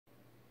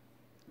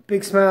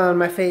Big smile on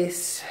my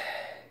face.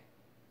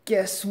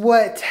 Guess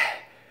what?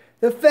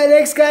 The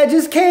FedEx guy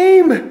just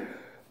came!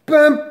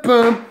 Bum,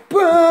 bum,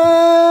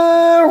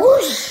 bum!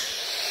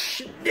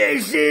 Whoosh!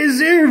 This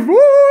is a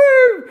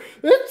Vive!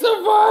 It's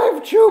a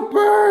Vive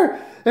Trooper!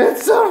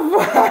 It's a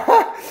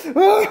Vive!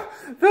 Oh,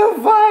 the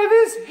Vive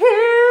is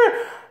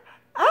here!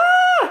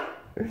 Ah!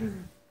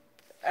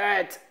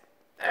 Alright,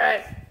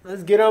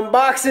 let's get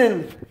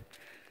unboxing.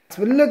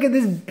 But look at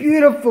this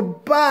beautiful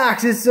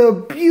box. It's so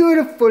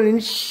beautiful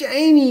and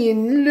shiny.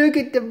 And look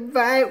at the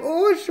Vive.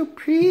 Oh, it's so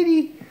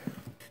pretty.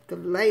 The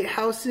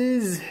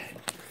lighthouses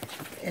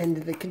and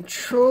the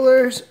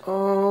controllers.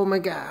 Oh my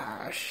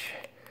gosh.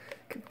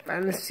 I can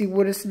finally see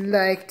what it's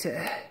like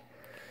to...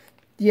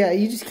 Yeah,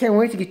 you just can't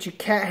wait to get your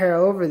cat hair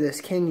all over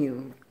this, can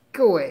you?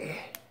 Go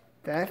away.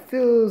 That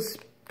feels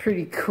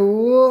pretty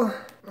cool.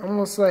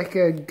 Almost like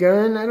a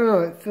gun. I don't know,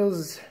 it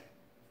feels...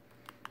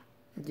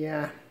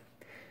 Yeah.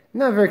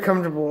 Not very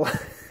comfortable.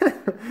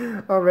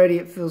 Already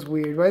it feels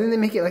weird. Why didn't they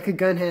make it like a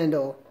gun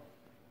handle?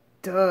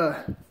 Duh.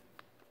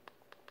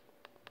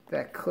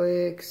 That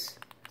clicks.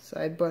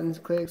 Side buttons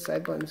click,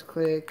 side buttons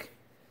click.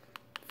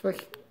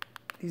 Like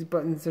these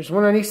buttons, there's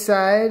one on each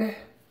side.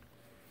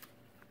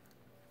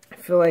 I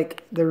feel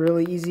like they're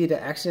really easy to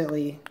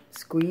accidentally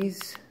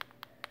squeeze.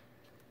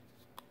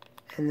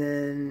 And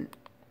then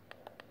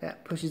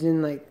that pushes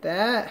in like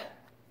that.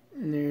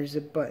 And there's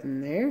a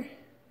button there.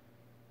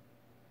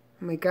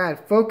 Oh my god,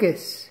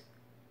 focus.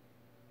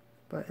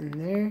 Button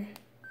there.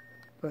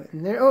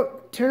 Button there.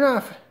 Oh, turn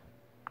off.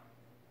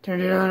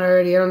 Turned it on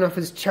already. I don't know if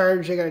it's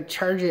charged. I gotta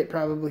charge it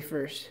probably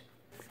first.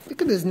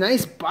 Look at this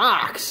nice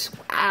box.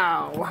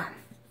 Wow.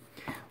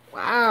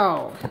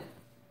 Wow.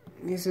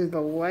 These are the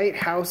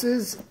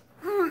lighthouses.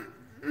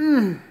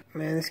 Man,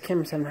 this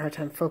camera's having a hard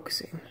time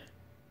focusing.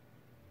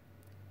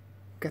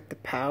 Got the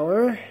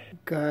power.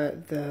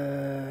 Got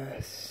the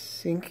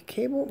sync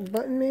cable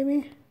button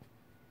maybe.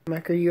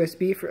 Micro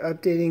USB for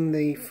updating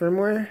the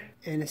firmware,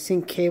 and a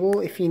sync cable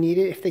if you need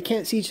it. If they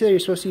can't see each other, you're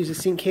supposed to use a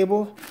sync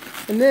cable.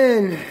 And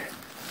then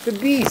the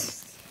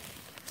beast.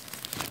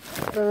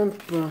 Oh,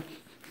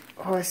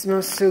 it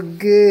smells so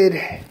good.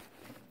 It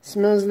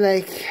smells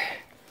like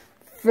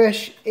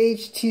fresh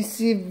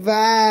HTC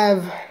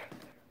Vive.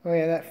 Oh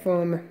yeah, that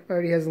foam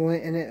already has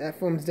lint in it. That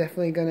foam's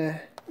definitely gonna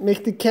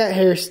make the cat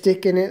hair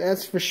stick in it,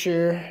 that's for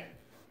sure.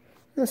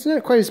 It's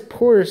not quite as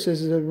porous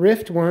as the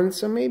Rift one,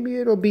 so maybe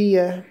it'll be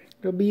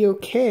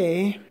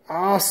okay.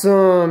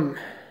 Awesome.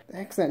 The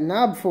heck's that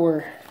knob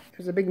for?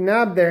 There's a big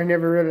knob there, I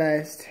never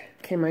realized.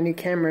 Okay, my new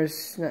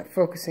camera's not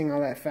focusing all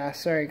that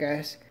fast. Sorry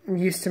guys. I'm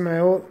used to my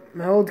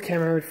old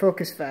camera would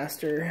focus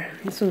faster.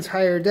 This one's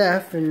higher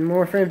def and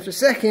more frames per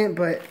second,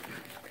 but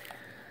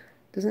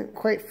doesn't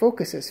quite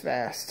focus as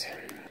fast.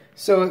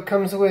 So it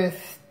comes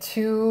with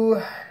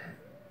 2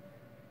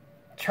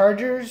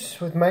 chargers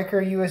with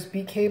micro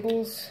USB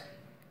cables.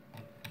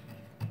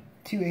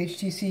 2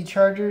 HTC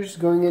chargers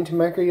going into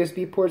micro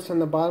USB ports on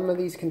the bottom of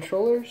these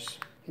controllers.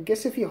 I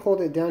guess if you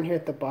hold it down here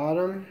at the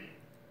bottom,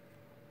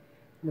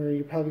 where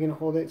you're probably going to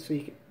hold it so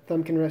your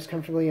thumb can rest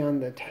comfortably on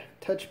the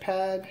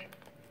touchpad,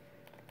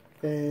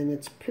 then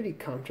it's pretty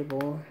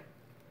comfortable.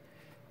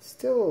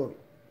 Still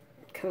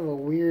kind of a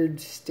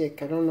weird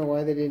stick. I don't know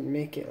why they didn't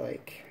make it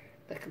like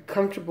a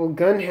comfortable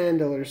gun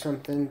handle or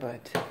something,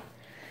 but...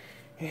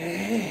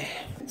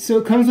 So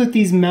it comes with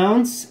these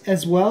mounts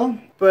as well,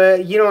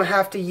 but you don't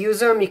have to use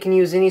them. You can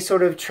use any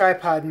sort of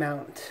tripod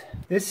mount.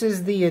 This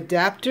is the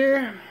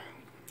adapter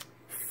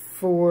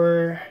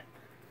for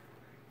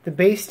the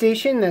base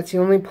station. That's the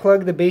only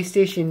plug the base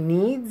station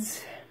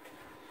needs.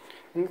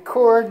 And the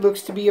cord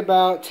looks to be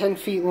about 10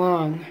 feet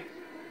long.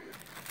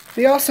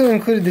 They also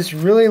included this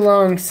really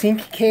long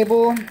sync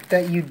cable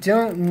that you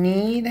don't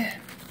need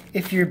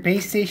if your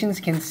base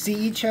stations can see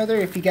each other.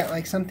 If you got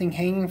like something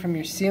hanging from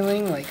your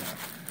ceiling, like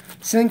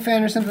a ceiling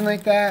fan or something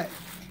like that,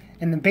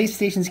 and the base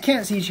stations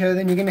can't see each other,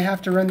 then you're going to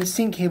have to run the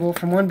sync cable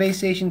from one base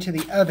station to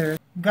the other.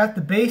 Got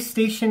the base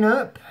station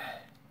up,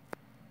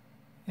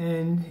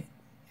 and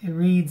it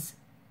reads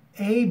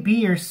A,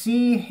 B, or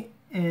C,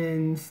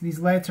 and these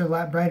lights are a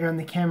lot brighter on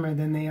the camera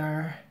than they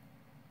are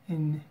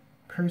in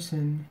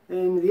person.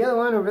 And the other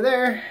one over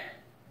there,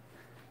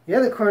 the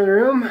other corner of the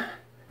room,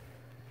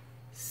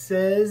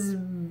 says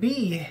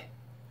B.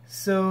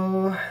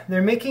 So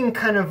they're making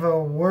kind of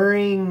a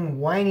whirring,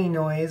 whiny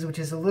noise, which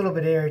is a little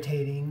bit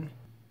irritating.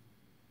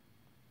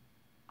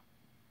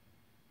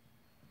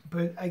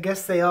 But I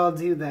guess they all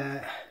do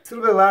that. It's a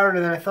little bit louder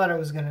than I thought it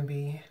was going to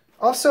be.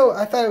 Also,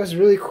 I thought it was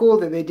really cool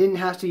that they didn't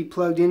have to be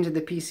plugged into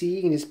the PC.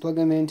 You can just plug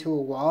them into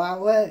a wall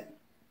outlet.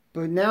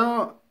 But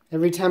now,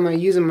 every time I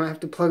use them, I have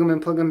to plug them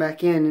and plug them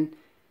back in,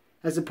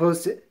 as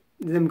opposed to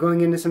them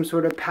going into some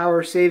sort of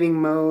power saving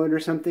mode or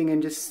something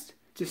and just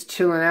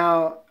chilling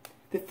out.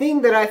 The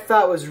thing that I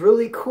thought was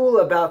really cool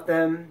about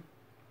them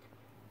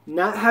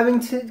not having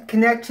to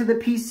connect to the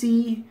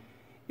PC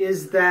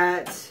is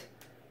that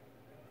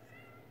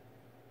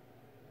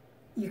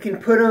you can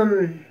put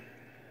them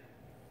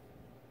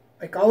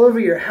like all over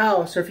your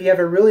house, or if you have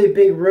a really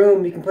big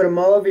room, you can put them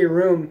all over your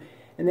room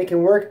and they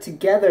can work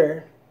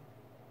together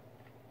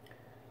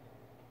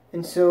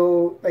And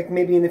so, like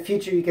maybe in the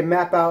future you can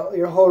map out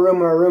your whole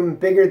room or a room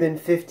bigger than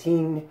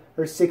 15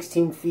 or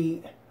 16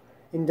 feet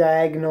in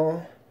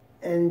diagonal.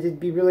 And it'd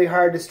be really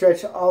hard to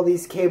stretch all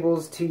these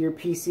cables to your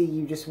PC.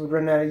 You just would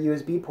run out of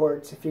USB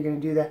ports if you're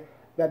going to do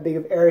that big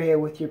of area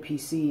with your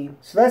PC.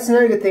 So that's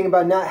another good thing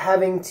about not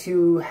having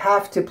to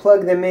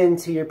plug them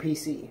into your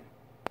PC.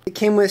 It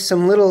came with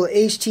some little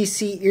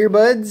HTC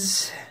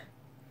earbuds.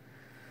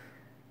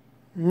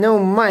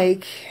 No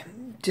mic,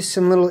 just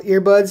some little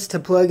earbuds to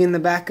plug in the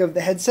back of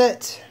the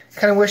headset.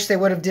 Kind of wish they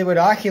would have did what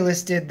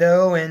Oculus did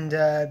though,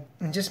 and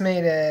just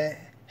made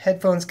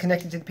headphones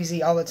connected to the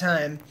PC all the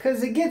time.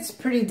 Because it gets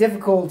pretty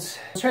difficult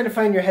trying to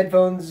find your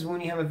headphones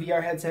when you have a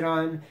VR headset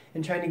on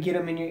and trying to get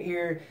them in your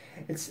ear.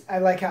 I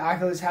like how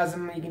Oculus has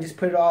them. You can just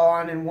put it all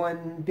on in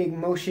one big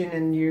motion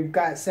and you've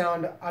got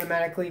sound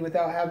automatically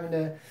without having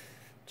to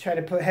try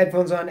to put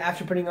headphones on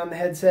after putting on the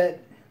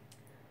headset.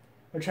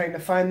 Or trying to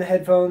find the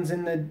headphones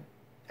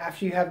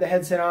after you have the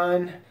headset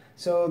on.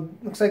 So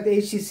looks like the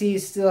HTC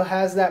still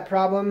has that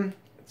problem.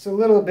 It's a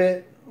little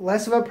bit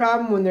less of a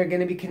problem when they're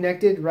going to be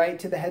connected right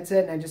to the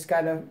headset and I just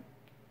got to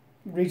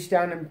reach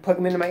down and plug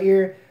them into my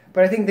ear.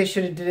 But I think they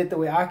should have did it the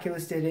way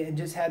Oculus did it and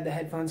just had the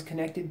headphones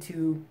connected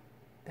to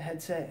the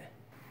headset.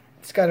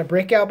 It's got a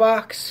breakout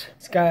box.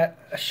 It's got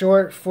a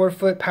short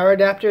 4-foot power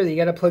adapter that you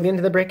got to plug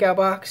into the breakout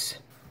box.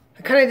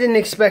 I kind of didn't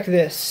expect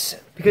this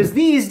because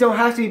these don't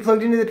have to be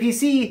plugged into the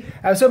PC.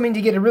 I was hoping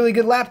to get a really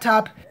good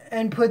laptop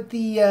and put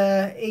the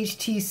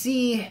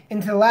HTC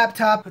into the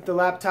laptop, put the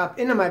laptop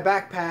into my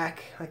backpack,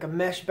 like a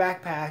mesh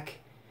backpack,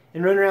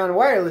 and run around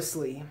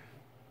wirelessly.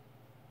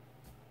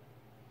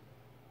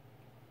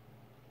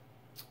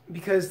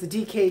 Because the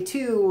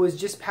DK2 was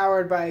just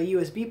powered by a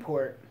USB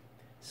port,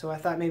 so I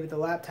thought maybe the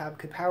laptop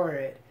could power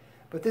it.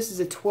 But this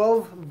is a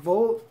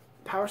 12-volt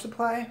power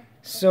supply,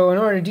 so in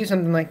order to do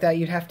something like that,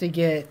 you'd have to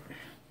get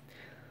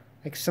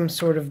like some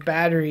sort of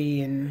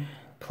battery and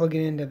plug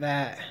it into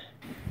that.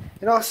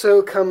 It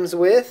also comes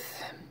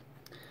with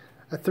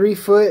a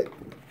 3-foot,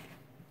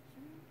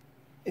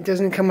 it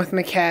doesn't come with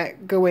my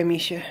cat, go away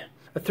Misha,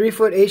 a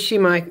 3-foot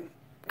HDMI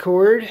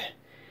cord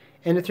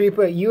and a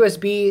 3-foot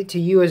USB to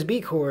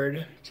USB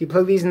cord. So you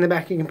plug these in the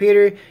back of your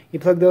computer, you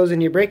plug those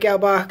in your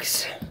breakout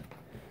box,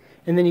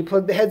 and then you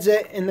plug the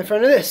headset in the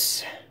front of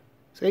this.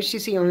 So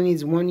HTC only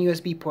needs one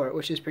USB port,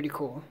 which is pretty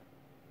cool.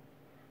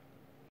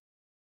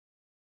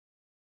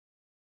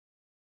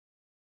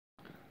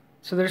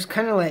 So there's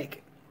kind of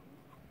like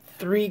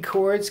 3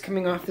 cords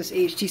coming off this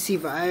HTC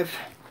Vive,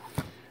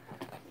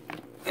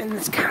 and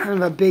it's kind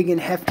of a big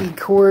and hefty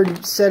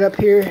cord setup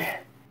here.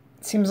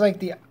 It seems like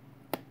the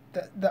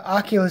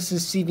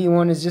Oculus's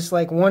CV1 is just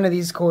like one of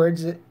these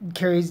cords that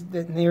carries,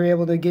 that they were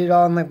able to get it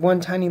all in like one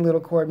tiny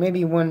little cord,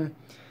 maybe one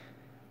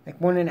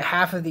and a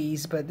half of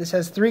these, but this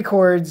has 3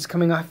 cords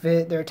coming off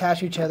it. They're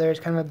attached to each other.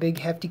 It's kind of a big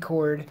hefty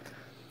cord.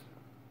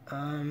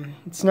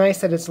 It's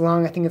nice that it's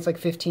long. I think it's like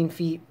 15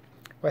 feet.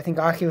 Where I think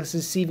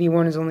Oculus's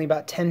CV1 is only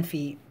about 10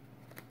 feet.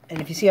 And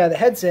if you see out of the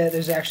headset,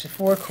 there's actually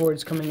 4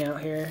 cords coming out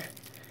here.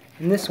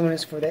 And this one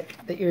is for the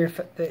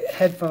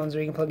headphones,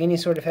 where you can plug any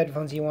sort of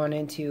headphones you want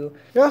into.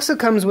 It also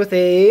comes with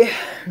a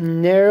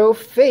narrow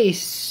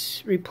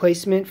face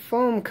replacement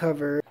foam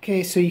cover.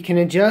 Okay, so you can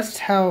adjust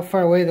how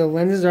far away the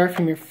lenses are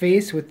from your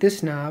face with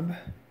this knob.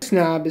 This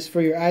knob is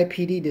for your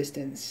IPD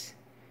distance.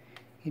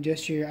 You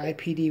adjust your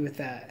IPD with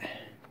that.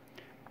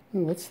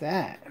 Ooh, what's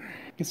that?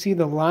 You can see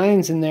the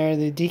lines in there.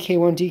 The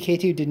DK1,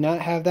 DK2 did not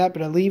have that,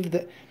 but I believe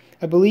the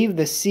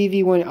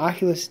CV1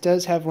 Oculus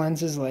does have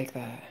lenses like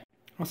that.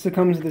 Also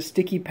comes with a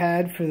sticky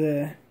pad for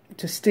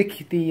to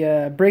stick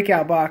the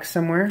breakout box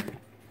somewhere.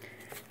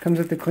 Comes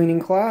with the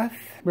cleaning cloth,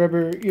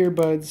 rubber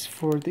earbuds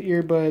for the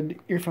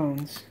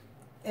earphones.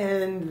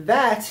 And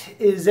that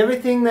is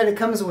everything that it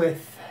comes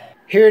with.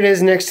 Here it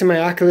is next to my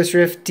Oculus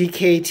Rift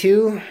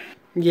DK2.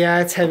 Yeah,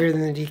 it's heavier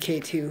than the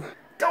DK2.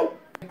 Dope!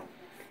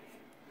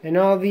 And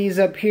all these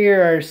up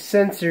here are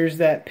sensors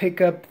that pick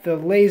up the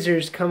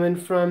lasers coming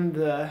from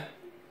the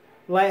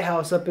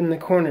lighthouse up in the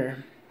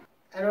corner.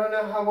 I don't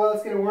know how well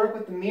it's going to work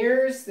with the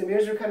mirrors. The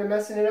mirrors are kind of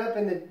messing it up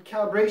in the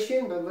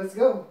calibration, but let's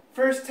go.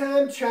 First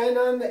time trying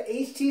on the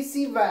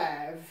HTC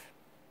Vive.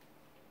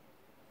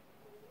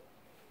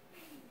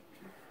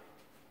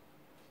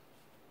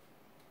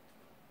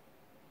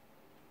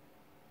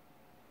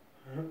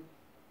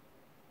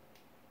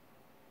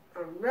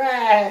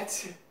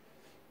 Alright.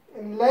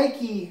 And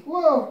likey.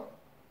 Whoa.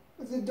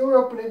 What's the door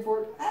opening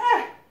for?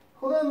 Ah!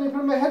 Hold on, let me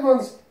put on my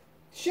headphones.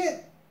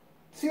 Shit.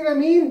 See what I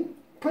mean?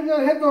 Putting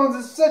on headphones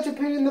is such a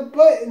pain in the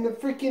butt, and the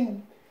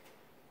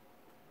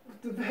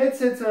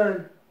headset's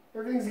on.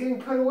 Everything's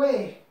getting put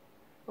away.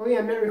 Oh yeah,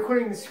 I'm not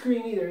recording the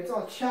screen either. It's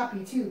all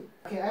choppy too.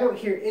 Okay, I don't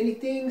hear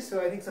anything,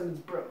 so I think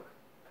something's broke.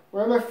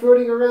 Why am I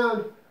floating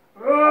around?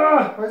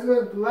 Ugh! Why is it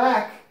going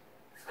black?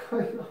 What's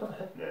going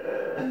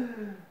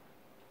on?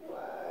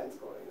 What's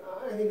going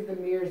on? I think the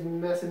mirror's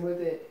messing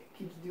with it. It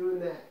keeps doing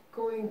that.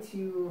 Going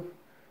to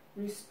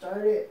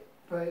restart it.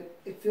 but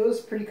it feels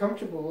pretty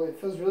comfortable. It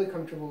feels really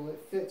comfortable.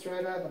 It fits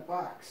right out of the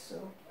box. So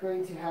I'm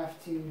going to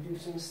have to do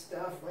some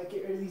stuff like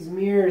get rid of these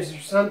mirrors or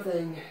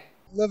something.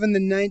 Loving the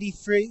 90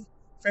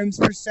 frames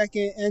per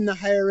second and the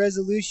higher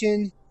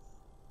resolution.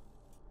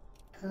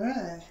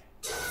 Alright.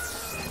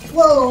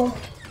 Whoa!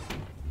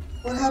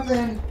 What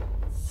happened?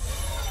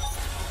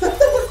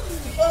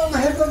 Oh, my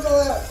headphones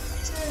all out.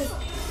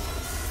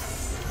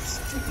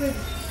 Stupid.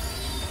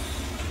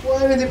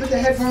 Why did they put the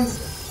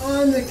headphones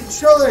on the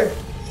controller?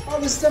 All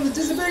this stuff is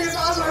disappearing. It's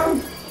awesome!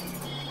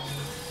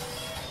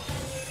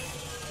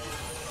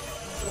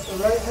 That's the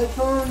right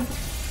headphone.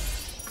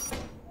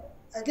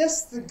 I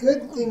guess the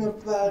good thing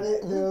about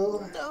it,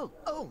 though,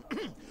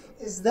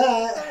 is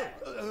that...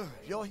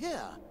 you're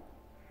here.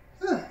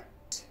 Huh.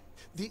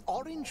 The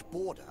orange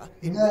border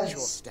in which you're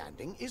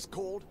standing is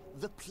called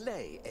the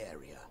play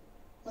area.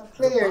 The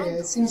play area,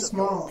 it seems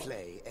small. The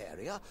play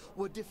area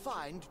were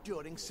defined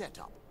during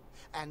setup,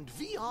 and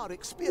VR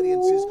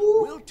experiences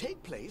will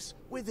take place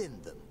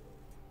within them.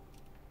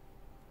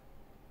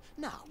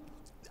 Now,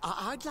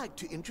 I'd like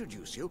to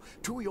introduce you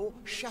to your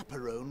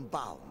chaperone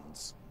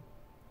bounds.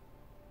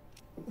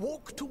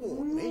 Walk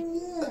toward me,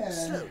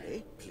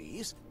 slowly,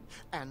 please,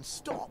 and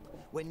stop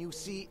when you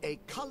see a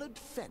colored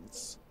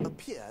fence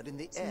appear in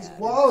the air. These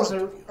walls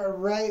are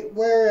right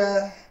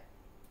where,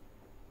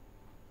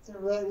 they're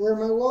right where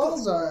my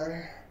walls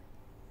are.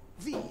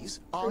 These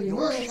are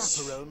your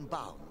chaperone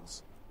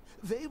bounds.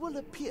 They will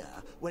appear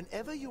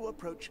whenever you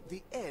approach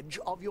the edge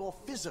of your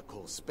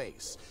physical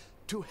space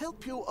to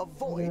help you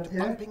avoid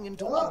bumping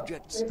into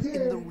objects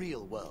in the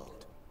real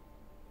world.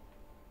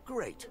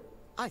 Great.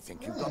 I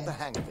think you got the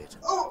hang of it.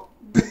 Oh!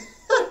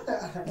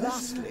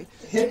 Lastly,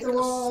 hit take the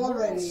wall a small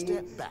already.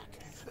 step back,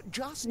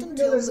 just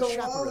until the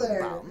chaperone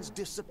bounds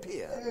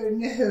disappear. Oh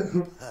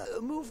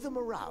no! Move them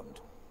around.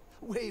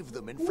 Wave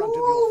them in front of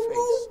your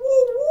face.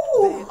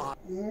 They are...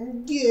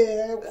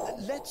 Yeah.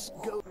 Let's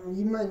go.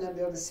 You might not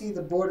be able to see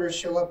the border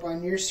show up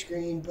on your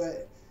screen,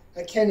 but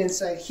I can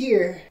inside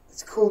here.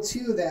 It's cool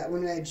too that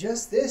when I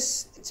adjust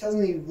this, it tells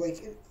me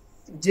like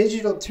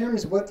digital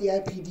terms what the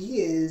IPD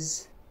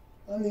is.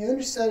 On the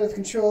underside of the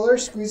controller,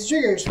 squeeze the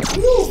triggers.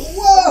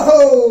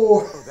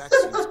 Whoa! Oh, that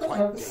seems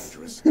quite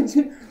dangerous. Let's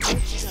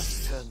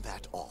just turn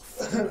that off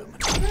for a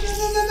moment.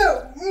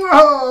 No!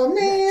 Oh,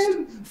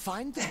 man! Next,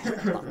 find the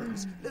grip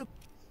buttons.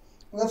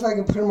 Well, if I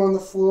can put them on the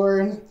floor,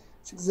 and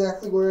it's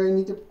exactly where I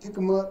need to pick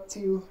them up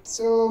to.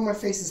 So my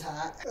face is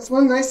hot. That's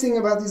one nice thing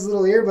about these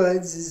little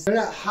earbuds is they're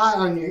not hot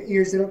on your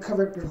ears. They don't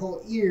cover up your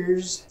whole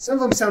ears. Some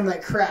of them sound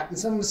like crap, and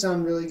some of them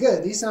sound really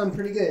good. These sound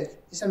pretty good.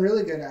 These sound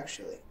really good,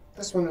 actually.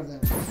 That's one of them.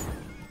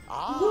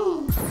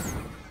 Ah!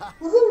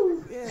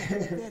 Woohoo! Yeah,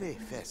 very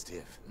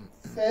festive.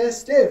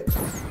 Festive.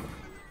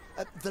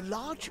 The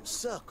large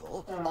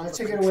circle I on the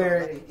took it away controller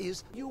already.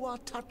 is you are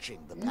touching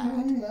the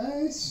pad.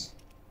 Nice.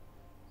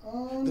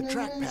 Oh, The nice.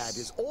 trackpad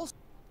is also...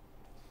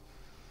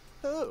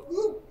 Oh,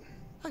 Ooh.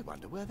 I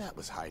wonder where that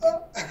was hiding.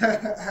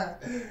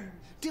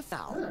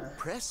 Down,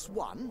 press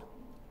 1.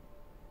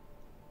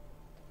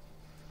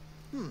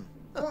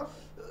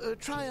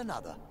 Try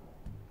another.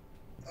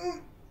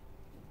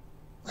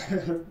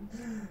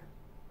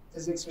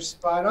 Physics are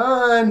spot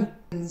on.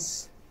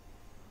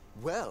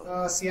 Well,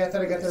 Oh, see, I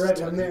thought I got the red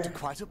one there.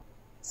 quite a...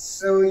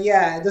 So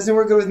yeah, it doesn't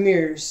work good with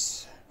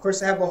mirrors. Of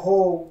course, I have a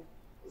whole.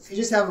 If you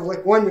just have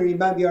like one mirror, you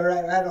might be all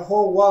right. I had a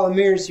whole wall of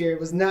mirrors here. It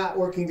was not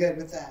working good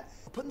with that.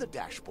 Open the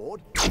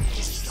dashboard and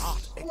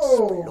start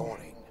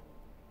exploring.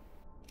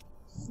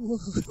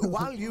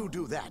 While you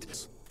do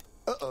that...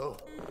 Uh-oh.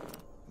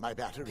 My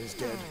battery is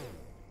dead.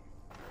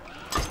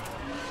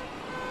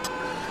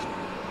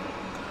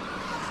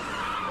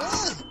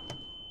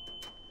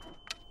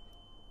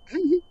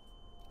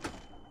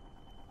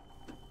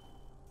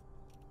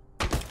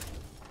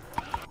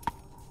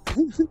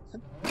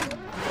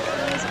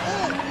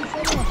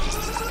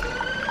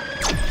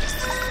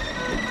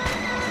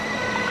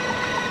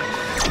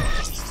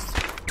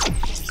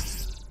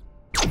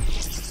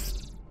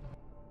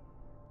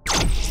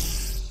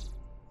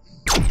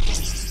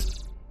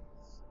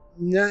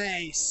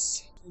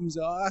 Nice. It was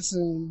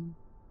awesome.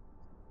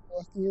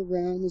 Walking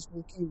around is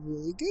working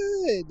really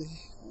good.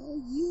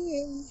 Oh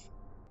yeah.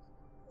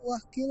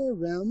 Walking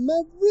around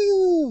my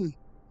room.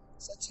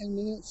 Is that 10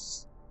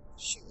 minutes?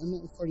 Shoot, I'm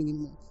not recording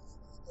anymore.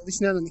 At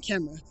least not on the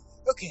camera.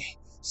 Okay,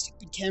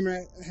 stupid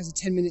camera has a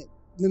 10-minute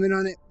limit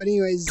on it. But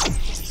anyways,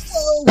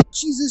 oh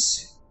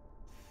Jesus.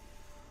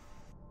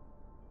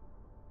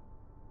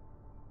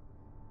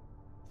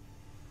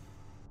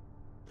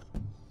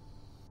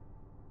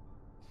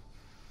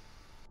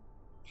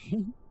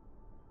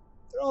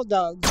 They're all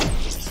dogs.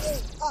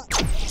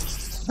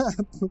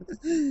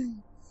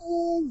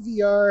 Oh,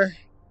 VR.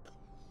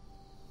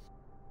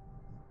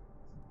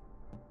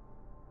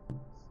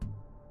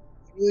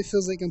 It really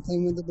feels like I'm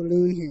playing with a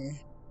balloon here.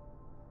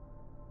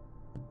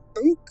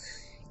 Boink.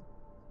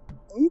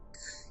 Boink.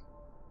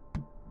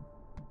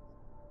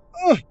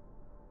 Oh.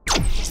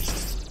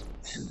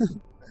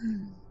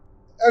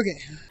 Okay.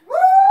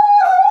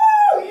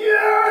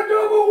 Yeah,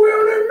 double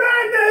wielding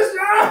madness!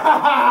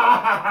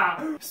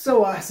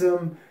 So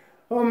awesome.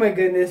 Oh my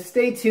goodness.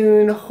 Stay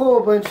tuned. A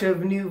whole bunch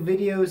of new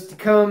videos to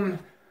come.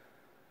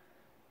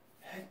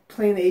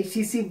 Playing the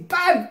HTC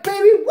Vive,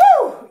 baby.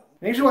 Woo!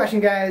 Thanks for watching,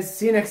 guys.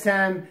 See you next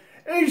time.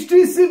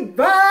 HTC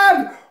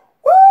Vive!